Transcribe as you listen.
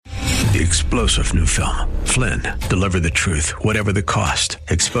The explosive new film, Flynn, deliver the truth, whatever the cost,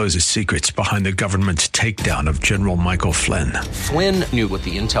 exposes secrets behind the government's takedown of General Michael Flynn. Flynn knew what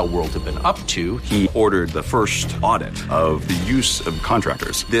the intel world had been up to. He ordered the first audit of the use of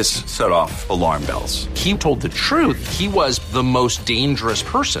contractors. This set off alarm bells. He told the truth. He was the most dangerous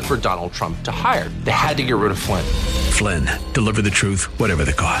person for Donald Trump to hire. They had to get rid of Flynn. Flynn, deliver the truth, whatever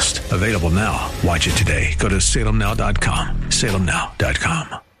the cost. Available now. Watch it today. Go to salemnow.com.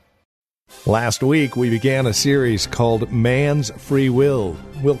 salemnow.com. Last week, we began a series called Man's Free Will.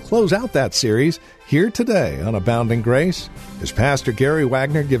 We'll close out that series here today on Abounding Grace as Pastor Gary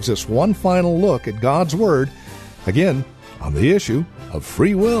Wagner gives us one final look at God's Word, again, on the issue of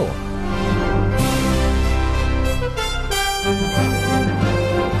free will.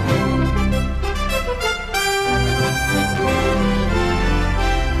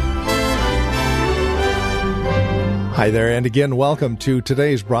 Hi there, and again, welcome to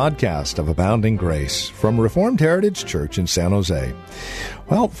today's broadcast of Abounding Grace from Reformed Heritage Church in San Jose.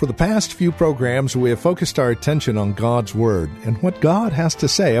 Well, for the past few programs, we have focused our attention on God's Word and what God has to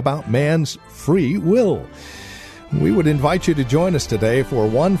say about man's free will. We would invite you to join us today for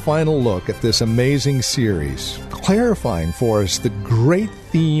one final look at this amazing series, clarifying for us the great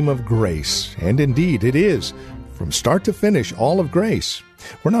theme of grace. And indeed, it is, from start to finish, all of grace.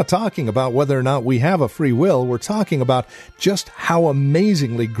 We're not talking about whether or not we have a free will. We're talking about just how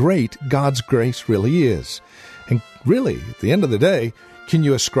amazingly great God's grace really is. And really, at the end of the day, can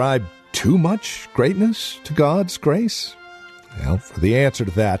you ascribe too much greatness to God's grace? Well, for the answer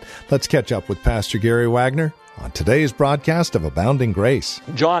to that, let's catch up with Pastor Gary Wagner on today's broadcast of Abounding Grace.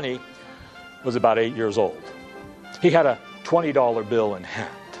 Johnny was about 8 years old. He had a $20 bill in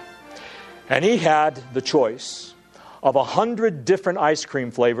hand. And he had the choice of 100 different ice cream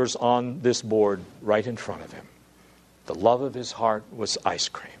flavors on this board right in front of him. The love of his heart was ice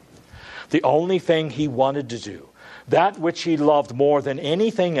cream. The only thing he wanted to do, that which he loved more than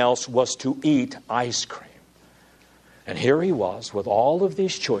anything else, was to eat ice cream. And here he was with all of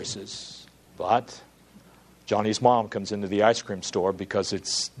these choices, but Johnny's mom comes into the ice cream store because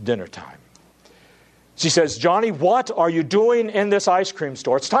it's dinner time. She says, "Johnny, what are you doing in this ice cream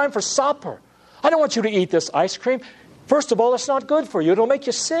store? It's time for supper. I don't want you to eat this ice cream. First of all, it's not good for you. It'll make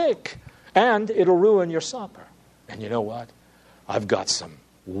you sick. And it'll ruin your supper. And you know what? I've got some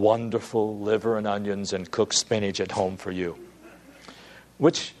wonderful liver and onions and cooked spinach at home for you,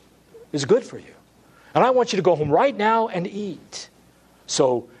 which is good for you. And I want you to go home right now and eat."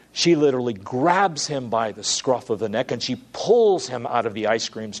 So she literally grabs him by the scruff of the neck and she pulls him out of the ice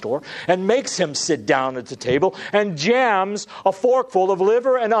cream store and makes him sit down at the table and jams a forkful of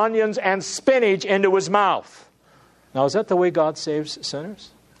liver and onions and spinach into his mouth. Now, is that the way God saves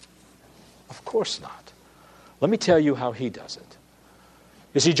sinners? Of course not. Let me tell you how he does it.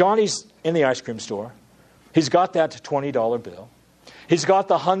 You see, Johnny's in the ice cream store. He's got that $20 bill. He's got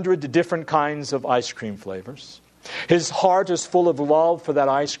the 100 different kinds of ice cream flavors. His heart is full of love for that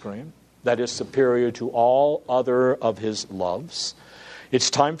ice cream that is superior to all other of his loves. It's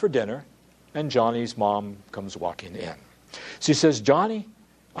time for dinner, and Johnny's mom comes walking in. She says, "Johnny,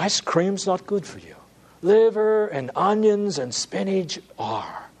 ice cream's not good for you. Liver and onions and spinach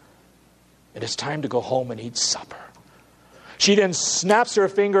are. And it's time to go home and eat supper." She then snaps her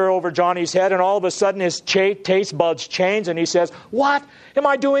finger over Johnny's head, and all of a sudden his taste buds change, and he says, "What am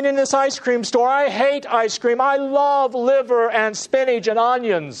I doing in this ice cream store? I hate ice cream. I love liver and spinach and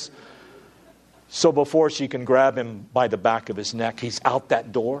onions." So before she can grab him by the back of his neck, he's out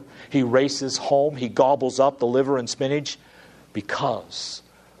that door. He races home. He gobbles up the liver and spinach because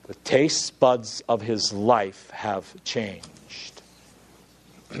the taste buds of his life have changed.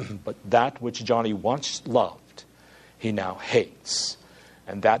 But that which Johnny once loved, he now hates.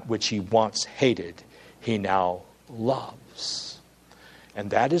 And that which he once hated, he now loves. And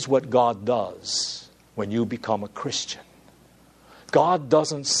that is what God does when you become a Christian. God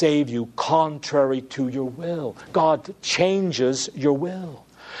doesn't save you contrary to your will. God changes your will.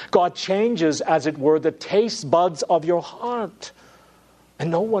 God changes, as it were, the taste buds of your heart. And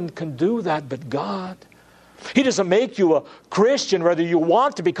no one can do that but God. He doesn't make you a Christian whether you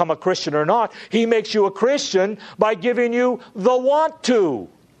want to become a Christian or not. He makes you a Christian by giving you the want to.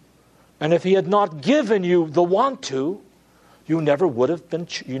 And if he had not given you the want to, you never would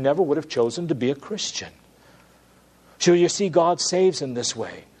have chosen to be a Christian. So you see, God saves in this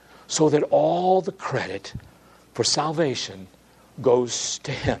way, so that all the credit for salvation goes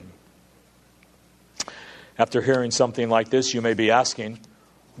to him. After hearing something like this, you may be asking,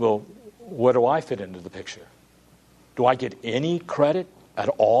 well, where do I fit into the picture? Do I get any credit at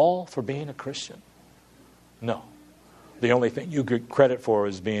all for being a Christian? No. The only thing you get credit for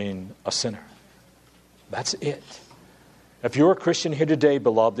is being a sinner. That's it. If you're a Christian here today,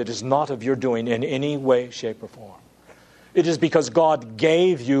 beloved, it is not of your doing in any way, shape, or form. It is because God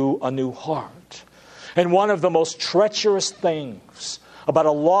gave you a new heart. And one of the most treacherous things about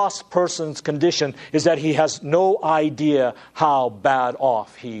a lost person's condition is that he has no idea how bad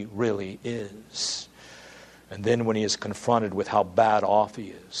off he really is. And then when he is confronted with how bad off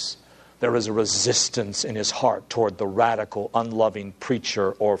he is, there is a resistance in his heart toward the radical, unloving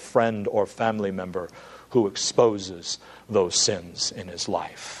preacher or friend or family member who exposes those sins in his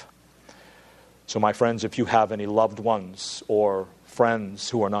life. So my friends, if you have any loved ones or friends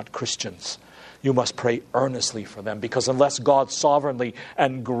who are not Christians, you must pray earnestly for them, because unless God sovereignly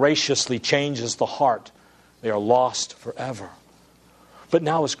and graciously changes the heart, they are lost forever. But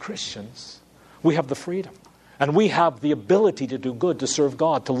now as Christians, we have the freedom. And we have the ability to do good, to serve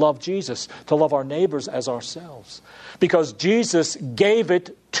God, to love Jesus, to love our neighbors as ourselves. Because Jesus gave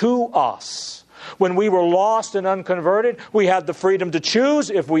it to us. When we were lost and unconverted, we had the freedom to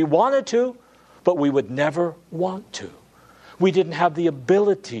choose if we wanted to, but we would never want to. We didn't have the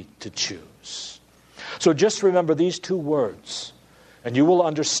ability to choose. So just remember these two words, and you will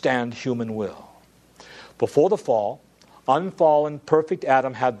understand human will. Before the fall, unfallen, perfect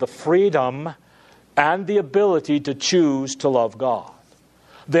Adam had the freedom and the ability to choose to love God.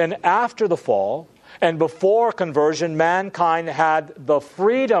 Then after the fall, and before conversion, mankind had the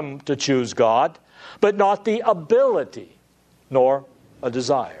freedom to choose God, but not the ability, nor a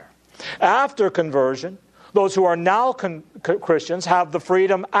desire. After conversion, those who are now Christians have the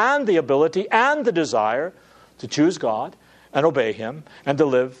freedom and the ability and the desire to choose God and obey Him and to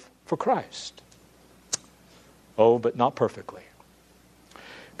live for Christ. Oh, but not perfectly.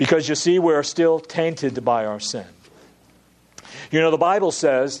 Because you see, we're still tainted by our sin. You know, the Bible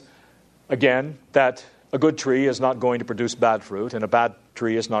says, again, that a good tree is not going to produce bad fruit, and a bad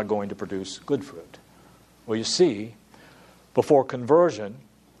tree is not going to produce good fruit. Well, you see, before conversion,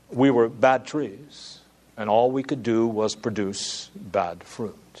 we were bad trees, and all we could do was produce bad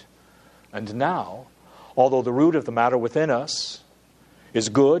fruit. And now, although the root of the matter within us is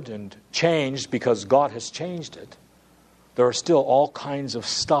good and changed because God has changed it, there are still all kinds of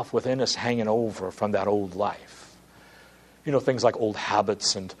stuff within us hanging over from that old life. You know, things like old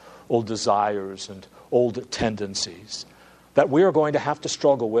habits and old desires and old tendencies that we are going to have to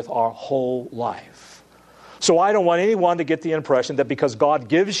struggle with our whole life. So I don't want anyone to get the impression that because God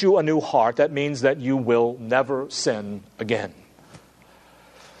gives you a new heart, that means that you will never sin again.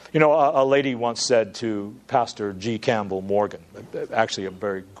 You know, a lady once said to Pastor G. Campbell Morgan, actually a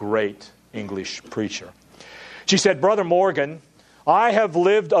very great English preacher, she said, "Brother Morgan, I have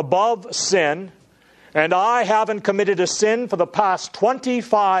lived above sin, and I haven't committed a sin for the past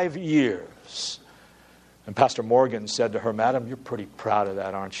 25 years. And Pastor Morgan said to her, "Madam, you're pretty proud of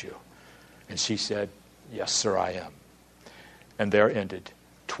that, aren't you?" And she said, "Yes, sir, I am." And there ended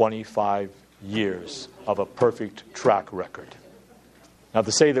 25 years of a perfect track record. Now,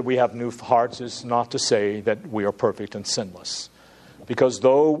 to say that we have new hearts is not to say that we are perfect and sinless. Because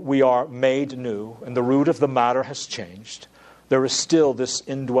though we are made new and the root of the matter has changed, there is still this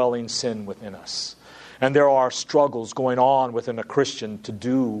indwelling sin within us. And there are struggles going on within a Christian to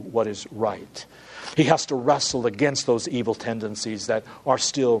do what is right. He has to wrestle against those evil tendencies that are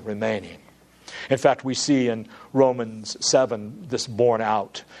still remaining. In fact, we see in Romans 7 this borne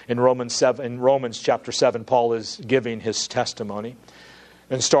out. In Romans chapter 7, Paul is giving his testimony.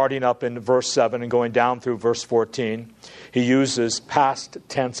 And starting up in verse 7 and going down through verse 14, he uses past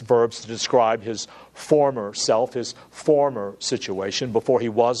tense verbs to describe his former self, his former situation before he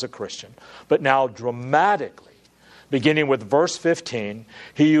was a Christian. But now dramatically, beginning with verse 15,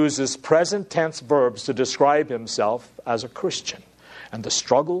 he uses present tense verbs to describe himself as a Christian and the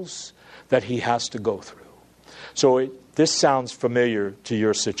struggles that he has to go through. So this sounds familiar to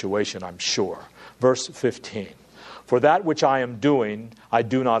your situation, I'm sure. Verse 15. "For that which I am doing, I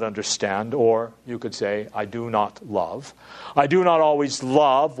do not understand," or you could say, "I do not love. I do not always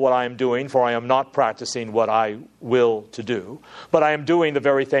love what I am doing, for I am not practicing what I will to do, but I am doing the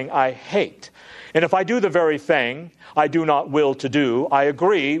very thing I hate. And if I do the very thing I do not will to do, I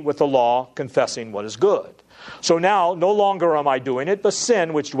agree with the law, confessing what is good. So now no longer am I doing it, but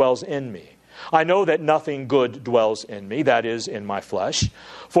sin which dwells in me. I know that nothing good dwells in me, that is, in my flesh.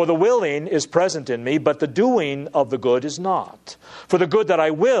 For the willing is present in me, but the doing of the good is not. For the good that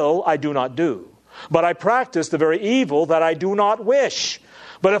I will, I do not do. But I practice the very evil that I do not wish.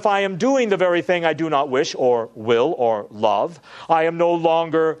 But if I am doing the very thing I do not wish, or will, or love, I am no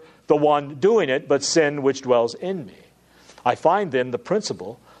longer the one doing it, but sin which dwells in me. I find then the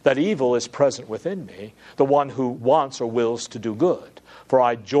principle that evil is present within me, the one who wants or wills to do good. For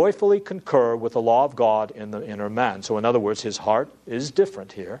I joyfully concur with the law of God in the inner man. So in other words, his heart is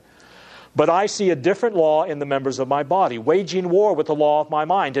different here. But I see a different law in the members of my body, waging war with the law of my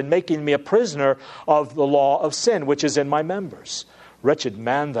mind and making me a prisoner of the law of sin, which is in my members. Wretched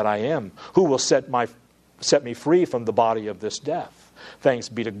man that I am, who will set me free from the body of this death? Thanks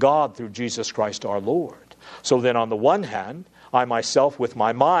be to God through Jesus Christ our Lord. So then on the one hand, I myself with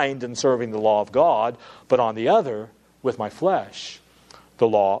my mind in serving the law of God, but on the other, with my flesh, the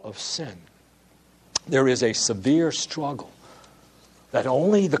law of sin. There is a severe struggle that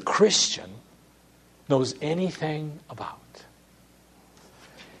only the Christian knows anything about.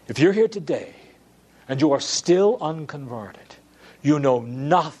 If you're here today and you are still unconverted, you know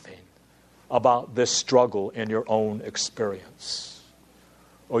nothing about this struggle in your own experience.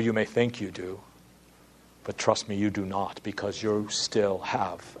 Or you may think you do, but trust me, you do not, because you still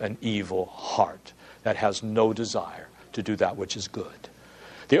have an evil heart that has no desire to do that which is good.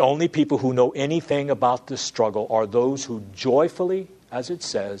 The only people who know anything about this struggle are those who joyfully, as it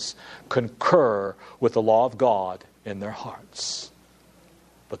says, concur with the law of God in their hearts.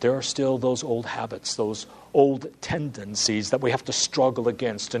 But there are still those old habits, those old tendencies that we have to struggle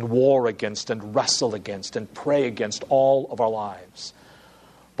against and war against and wrestle against and pray against all of our lives.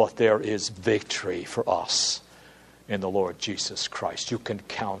 But there is victory for us in the Lord Jesus Christ. You can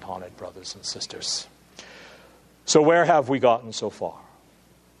count on it, brothers and sisters. So where have we gotten so far?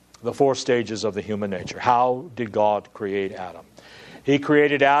 The 4 stages of the human nature. How did God create Adam? He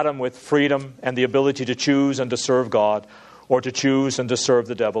created Adam with freedom and the ability to choose and to serve God, or to choose and to serve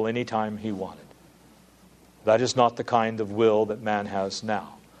the devil anytime he wanted. That is not the kind of will that man has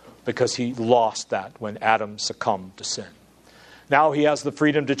now, because he lost that when Adam succumbed to sin. Now he has the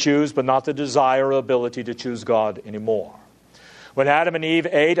freedom to choose, but not the desire or ability to choose God anymore. When Adam and Eve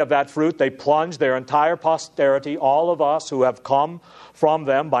ate of that fruit, they plunged their entire posterity, all of us who have come from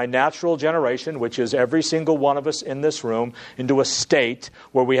them by natural generation, which is every single one of us in this room, into a state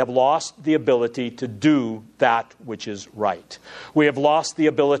where we have lost the ability to do that which is right. We have lost the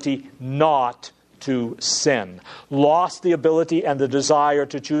ability not to sin, lost the ability and the desire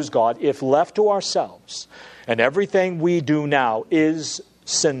to choose God if left to ourselves. And everything we do now is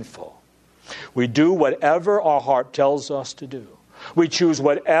sinful. We do whatever our heart tells us to do. We choose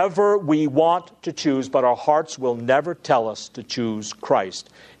whatever we want to choose, but our hearts will never tell us to choose Christ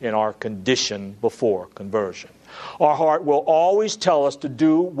in our condition before conversion. Our heart will always tell us to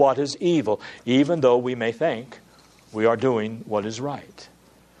do what is evil, even though we may think we are doing what is right.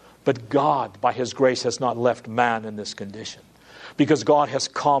 But God, by His grace, has not left man in this condition, because God has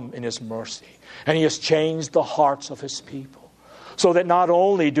come in His mercy, and He has changed the hearts of His people. So that not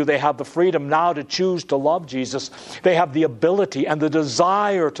only do they have the freedom now to choose to love Jesus, they have the ability and the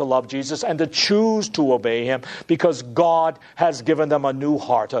desire to love Jesus and to choose to obey Him, because God has given them a new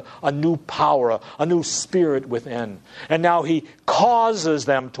heart, a new power, a new spirit within. And now He causes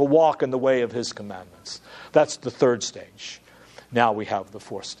them to walk in the way of His commandments. That's the 3rd stage. Now we have the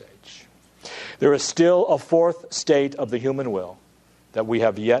 4th stage. There is still a 4th state of the human will that we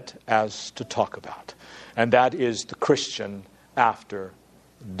have yet as to talk about, and that is the Christian after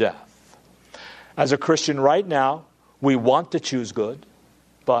death. As a Christian right now, we want to choose good,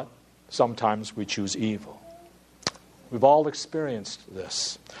 but sometimes we choose evil. We've all experienced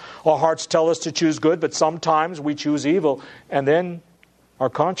this. Our hearts tell us to choose good, but sometimes we choose evil, and then our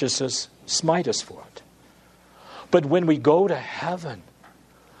consciences smite us for it. But when we go to heaven,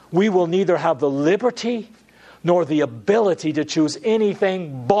 we will neither have the liberty nor the ability to choose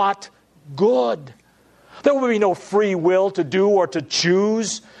anything but good. There will be no free will to do or to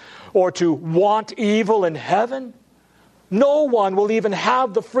choose or to want evil in heaven. No one will even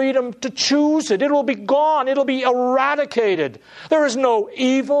have the freedom to choose it. It will be gone. It will be eradicated. There is no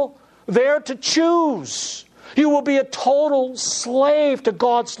evil there to choose. You will be a total slave to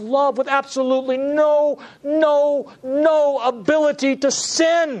God's love with absolutely no ability to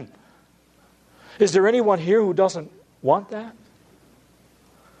sin. Is there anyone here who doesn't want that?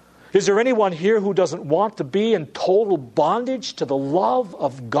 Is there anyone here who doesn't want to be in total bondage to the love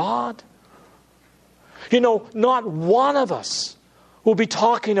of God? You know, not one of us will be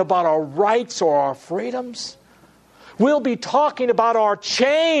talking about our rights or our freedoms. We'll be talking about our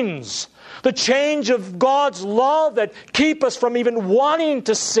chains, the chains of God's love that keep us from even wanting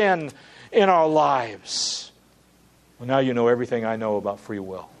to sin in our lives. Well, now you know everything I know about free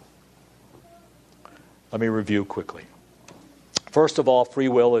will. Let me review quickly. First of all, free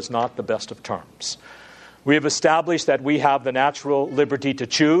will is not the best of terms. We have established that we have the natural liberty to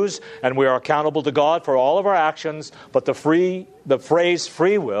choose, and we are accountable to God for all of our actions, but the phrase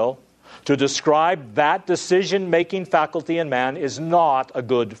free will to describe that decision-making faculty in man is not a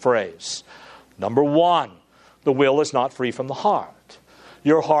good phrase. Number one, the will is not free from the heart.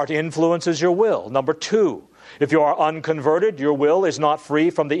 Your heart influences your will. Number two, if you are unconverted, your will is not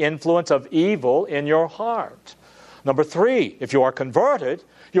free from the influence of evil in your heart. Number three, if you are converted,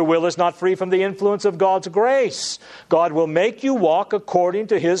 your will is not free from the influence of God's grace. God will make you walk according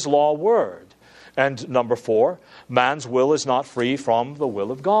to His law word. And number four, man's will is not free from the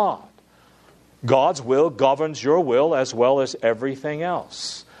will of God. God's will governs your will as well as everything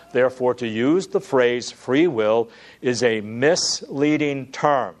else. Therefore, to use the phrase free will is a misleading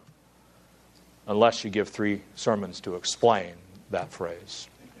term, unless you give 3 sermons to explain that phrase.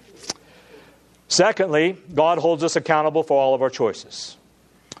 Secondly, God holds us accountable for all of our choices.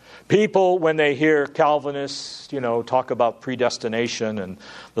 People, when they hear Calvinists, talk about predestination and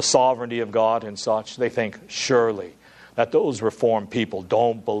the sovereignty of God and such, they think surely that those Reformed people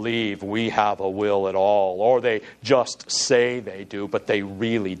don't believe we have a will at all, or they just say they do, but they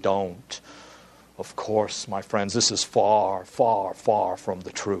really don't. Of course, my friends, this is far, far, far from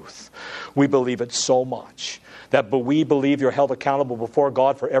the truth. We believe it so much that we believe you're held accountable before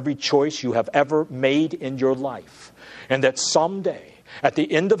God for every choice you have ever made in your life, and that someday, at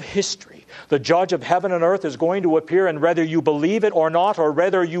the end of history, the judge of heaven and earth is going to appear, and whether you believe it or not, or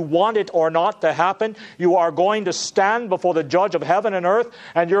whether you want it or not to happen, you are going to stand before the judge of heaven and earth,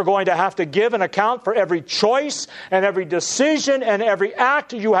 and you're going to have to give an account for every choice and every decision and every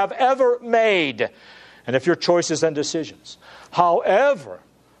act you have ever made. And if your choices and decisions, however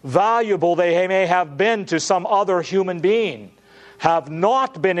valuable they may have been to some other human being, have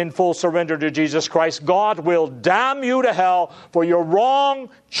not been in full surrender to Jesus Christ, God will damn you to hell for your wrong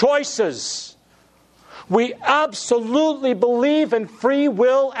choices. We absolutely believe in free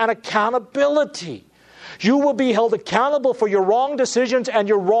will and accountability. You will be held accountable for your wrong decisions and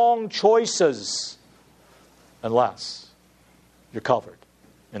your wrong choices, unless you're covered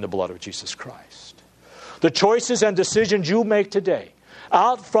in the blood of Jesus Christ. The choices and decisions you make today,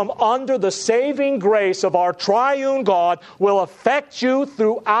 out from under the saving grace of our triune God, will affect you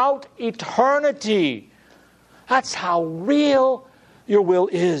throughout eternity. That's how real your will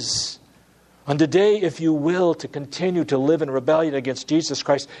is. And today, if you will to continue to live in rebellion against Jesus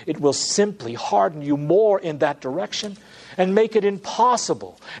Christ, it will simply harden you more in that direction and make it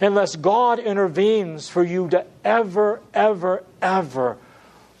impossible, unless God intervenes, for you to ever, ever, ever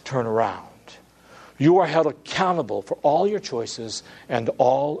turn around. You are held accountable for all your choices and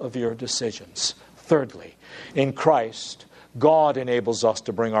all of your decisions. Thirdly, in Christ, God enables us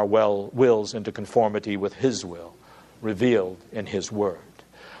to bring our wills into conformity with His will, revealed in His Word.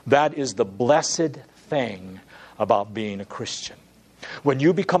 That is the blessed thing about being a Christian. When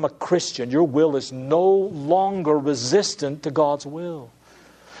you become a Christian, your will is no longer resistant to God's will.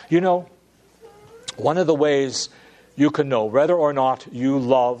 One of the ways you can know whether or not you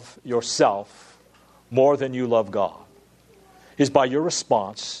love yourself more than you love God is by your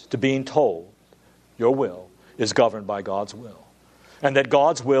response to being told your will is governed by God's will, and that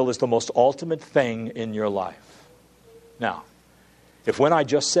God's will is the most ultimate thing in your life. Now, if when I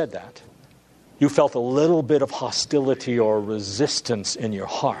just said that, you felt a little bit of hostility or resistance in your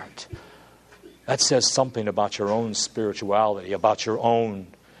heart, that says something about your own spirituality, about your own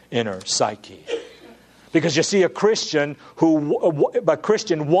inner psyche. Because you see, a Christian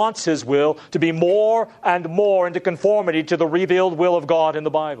wants his will to be more and more into conformity to the revealed will of God in the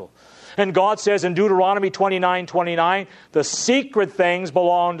Bible. And God says in Deuteronomy 29:29, the secret things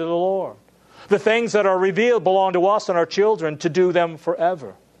belong to the Lord. The things that are revealed belong to us and our children to do them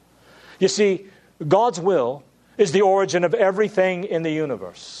forever. You see, God's will is the origin of everything in the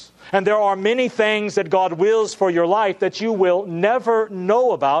universe. And there are many things that God wills for your life that you will never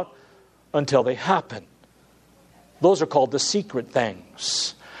know about until they happen. Those are called the secret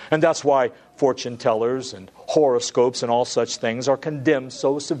things. And that's why fortune tellers and horoscopes and all such things are condemned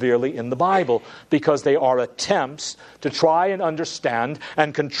so severely in the Bible, because they are attempts to try and understand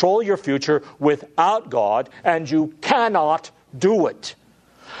and control your future without God, and you cannot do it.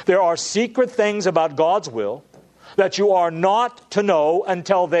 There are secret things about God's will that you are not to know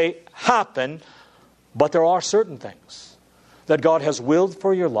until they happen, but there are certain things that God has willed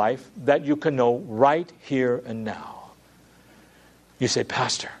for your life that you can know right here and now. You say,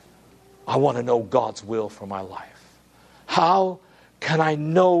 Pastor, I want to know God's will for my life. How can I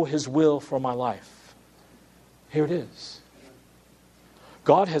know His will for my life? Here it is.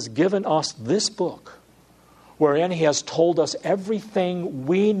 God has given us this book wherein He has told us everything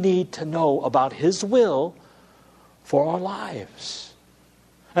we need to know about His will for our lives.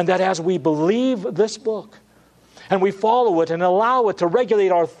 And that as we believe this book, and we follow it and allow it to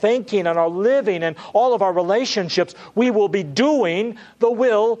regulate our thinking and our living and all of our relationships, we will be doing the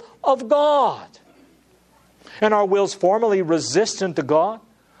will of God. And our wills formerly resistant to God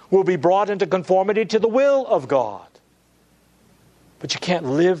will be brought into conformity to the will of God. But you can't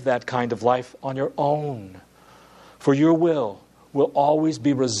live that kind of life on your own. For your will always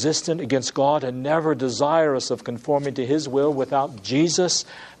be resistant against God and never desirous of conforming to His will without Jesus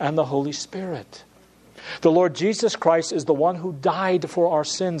and the Holy Spirit. The Lord Jesus Christ is the one who died for our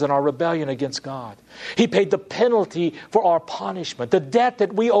sins and our rebellion against God. He paid the penalty for our punishment, the debt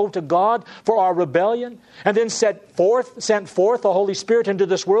that we owe to God for our rebellion, and then sent forth the Holy Spirit into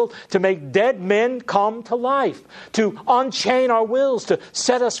this world to make dead men come to life, to unchain our wills, to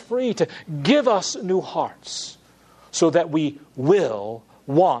set us free, to give us new hearts, so that we will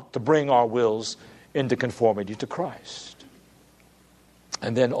want to bring our wills into conformity to Christ.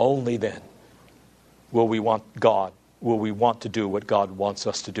 And then, only then, will we want to do what God wants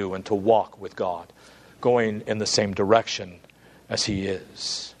us to do and to walk with God, going in the same direction as He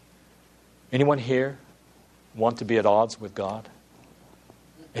is. Anyone here want to be at odds with God?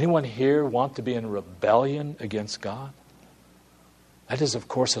 Anyone here want to be in rebellion against God? That is, of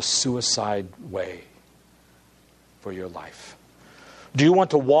course, a suicide way for your life. Do you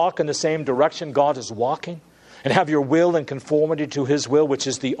want to walk in the same direction God is walking and have your will in conformity to His will, which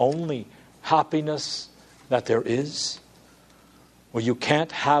is the only happiness that there is? Well, you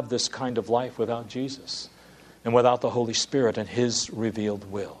can't have this kind of life without Jesus and without the Holy Spirit and His revealed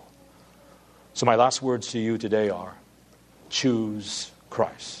will. So my last words to you today are, choose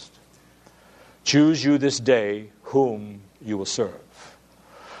Christ. Choose you this day whom you will serve.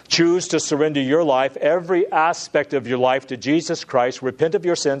 Choose to surrender your life, every aspect of your life, to Jesus Christ. Repent of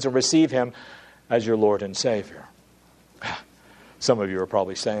your sins and receive Him as your Lord and Savior. Some of you are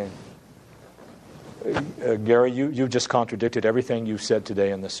probably saying, Gary, you just contradicted everything you said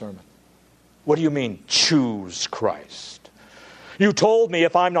today in this sermon. What do you mean, choose Christ? You told me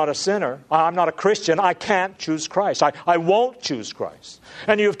if I'm not a sinner, I'm not a Christian, I can't choose Christ. I won't choose Christ.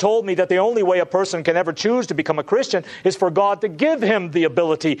 And you've told me that the only way a person can ever choose to become a Christian is for God to give him the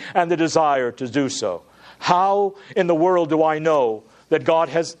ability and the desire to do so. How in the world do I know that God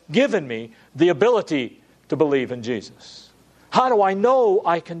has given me the ability to believe in Jesus? How do I know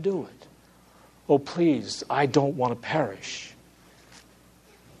I can do it? Oh, please, I don't want to perish.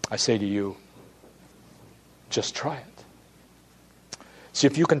 I say to you, just try it. See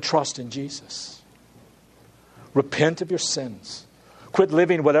if you can trust in Jesus. Repent of your sins. Quit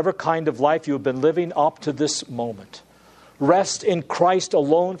living whatever kind of life you have been living up to this moment. Rest in Christ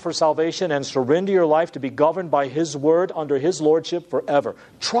alone for salvation and surrender your life to be governed by His Word under His Lordship forever.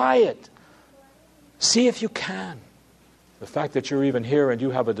 Try it. See if you can. The fact that you're even here and you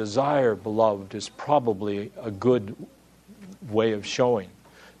have a desire, beloved, is probably a good way of showing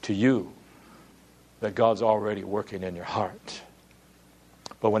to you that God's already working in your heart.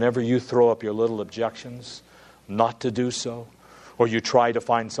 But whenever you throw up your little objections not to do so, or you try to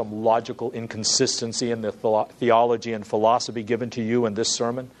find some logical inconsistency in the theology and philosophy given to you in this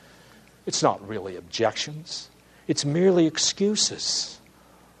sermon, it's not really objections. It's merely excuses.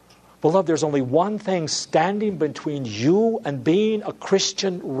 Beloved, there's only one thing standing between you and being a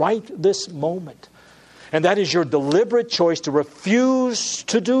Christian right this moment, and that is your deliberate choice to refuse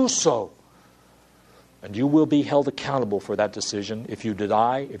to do so. And you will be held accountable for that decision if you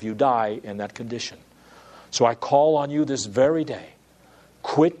die in that condition. So I call on you this very day,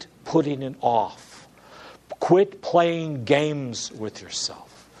 quit putting it off. Quit playing games with yourself.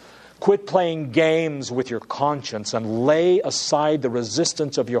 Quit playing games with your conscience and lay aside the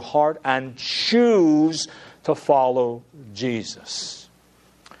resistance of your heart and choose to follow Jesus.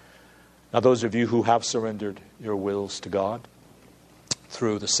 Now, those of you who have surrendered your wills to God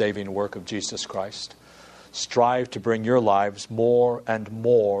through the saving work of Jesus Christ, strive to bring your lives more and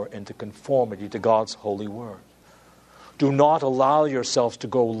more into conformity to God's holy word. Do not allow yourselves to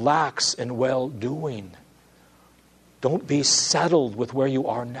go lax in well-doing. Don't be settled with where you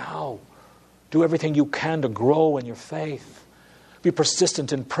are now. Do everything you can to grow in your faith. Be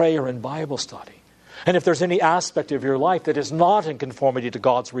persistent in prayer and Bible study. And if there's any aspect of your life that is not in conformity to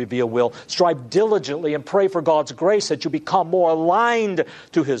God's revealed will, strive diligently and pray for God's grace that you become more aligned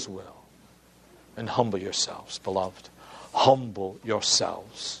to His will. And humble yourselves, beloved. Humble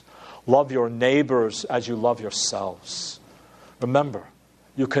yourselves. Love your neighbors as you love yourselves. Remember,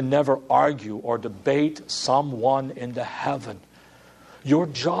 you can never argue or debate someone into heaven. Your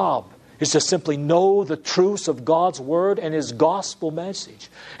job is to simply know the truths of God's Word and His gospel message,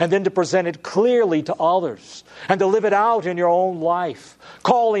 and then to present it clearly to others, and to live it out in your own life,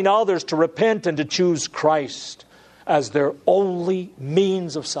 calling others to repent and to choose Christ as their only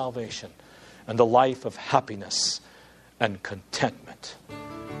means of salvation and the life of happiness and contentment.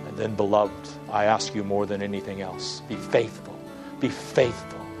 And then, beloved, I ask you more than anything else, be faithful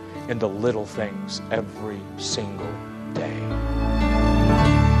in the little things every single day.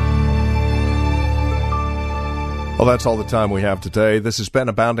 Well, that's all the time we have today. This has been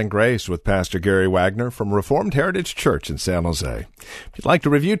Abounding Grace with Pastor Gary Wagner from Reformed Heritage Church in San Jose. If you'd like to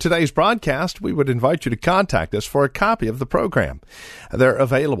review today's broadcast, we would invite you to contact us for a copy of the program. They're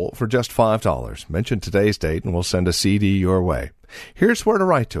available for just $5. Mention today's date and we'll send a CD your way. Here's where to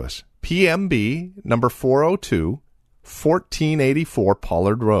write to us. PMB number 402, 1484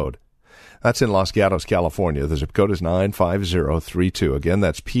 Pollard Road. That's in Los Gatos, California. The zip code is 95032. Again,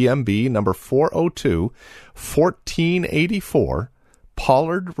 that's PMB number 402, 1484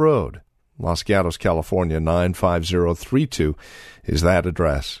 Pollard Road. Los Gatos, California, 95032 is that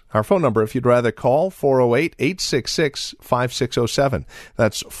address. Our phone number, if you'd rather call, 408-866-5607.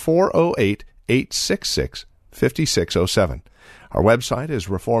 That's 408-866-5607. Our website is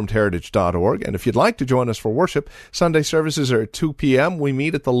reformedheritage.org, and if you'd like to join us for worship, Sunday services are at 2 p.m. We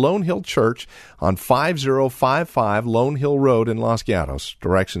meet at the Lone Hill Church on 5055 Lone Hill Road in Los Gatos.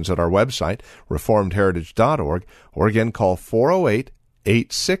 Directions at our website, reformedheritage.org, or again, call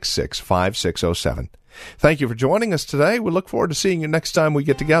 408-866-5607. Thank you for joining us today. We look forward to seeing you next time we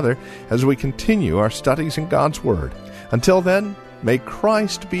get together as we continue our studies in God's Word. Until then, may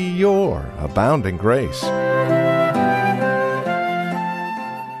Christ be your abounding grace.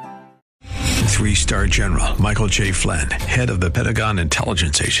 3-star General Michael J. Flynn, head of the Pentagon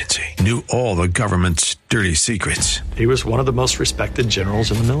Intelligence Agency, knew all the government's dirty secrets. He was one of the most respected generals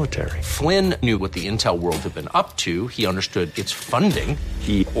in the military. Flynn knew what the intel world had been up to. He understood its funding.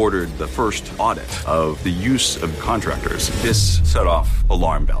 He ordered the first audit of the use of contractors. This set off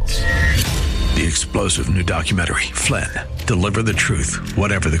alarm bells. The explosive new documentary, Flynn, Deliver the Truth,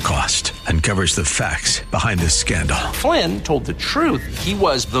 Whatever the Cost, uncovers the facts behind this scandal. Flynn told the truth. He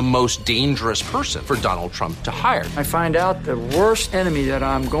was the most dangerous person for Donald Trump to hire. I find out the worst enemy that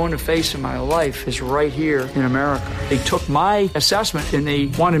I'm going to face in my life is right here in America. They took my assessment and they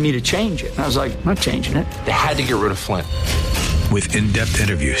wanted me to change it. And I was like, I'm not changing it. They had to get rid of Flynn. With in-depth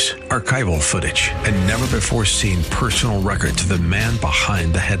interviews, archival footage, and never-before-seen personal records of the man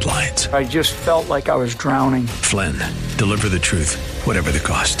behind the headlines. I just felt like I was drowning. Flynn, Deliver the Truth, Whatever the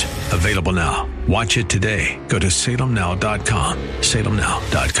Cost. Available now. Watch it today. Go to salemnow.com.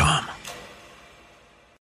 salemnow.com.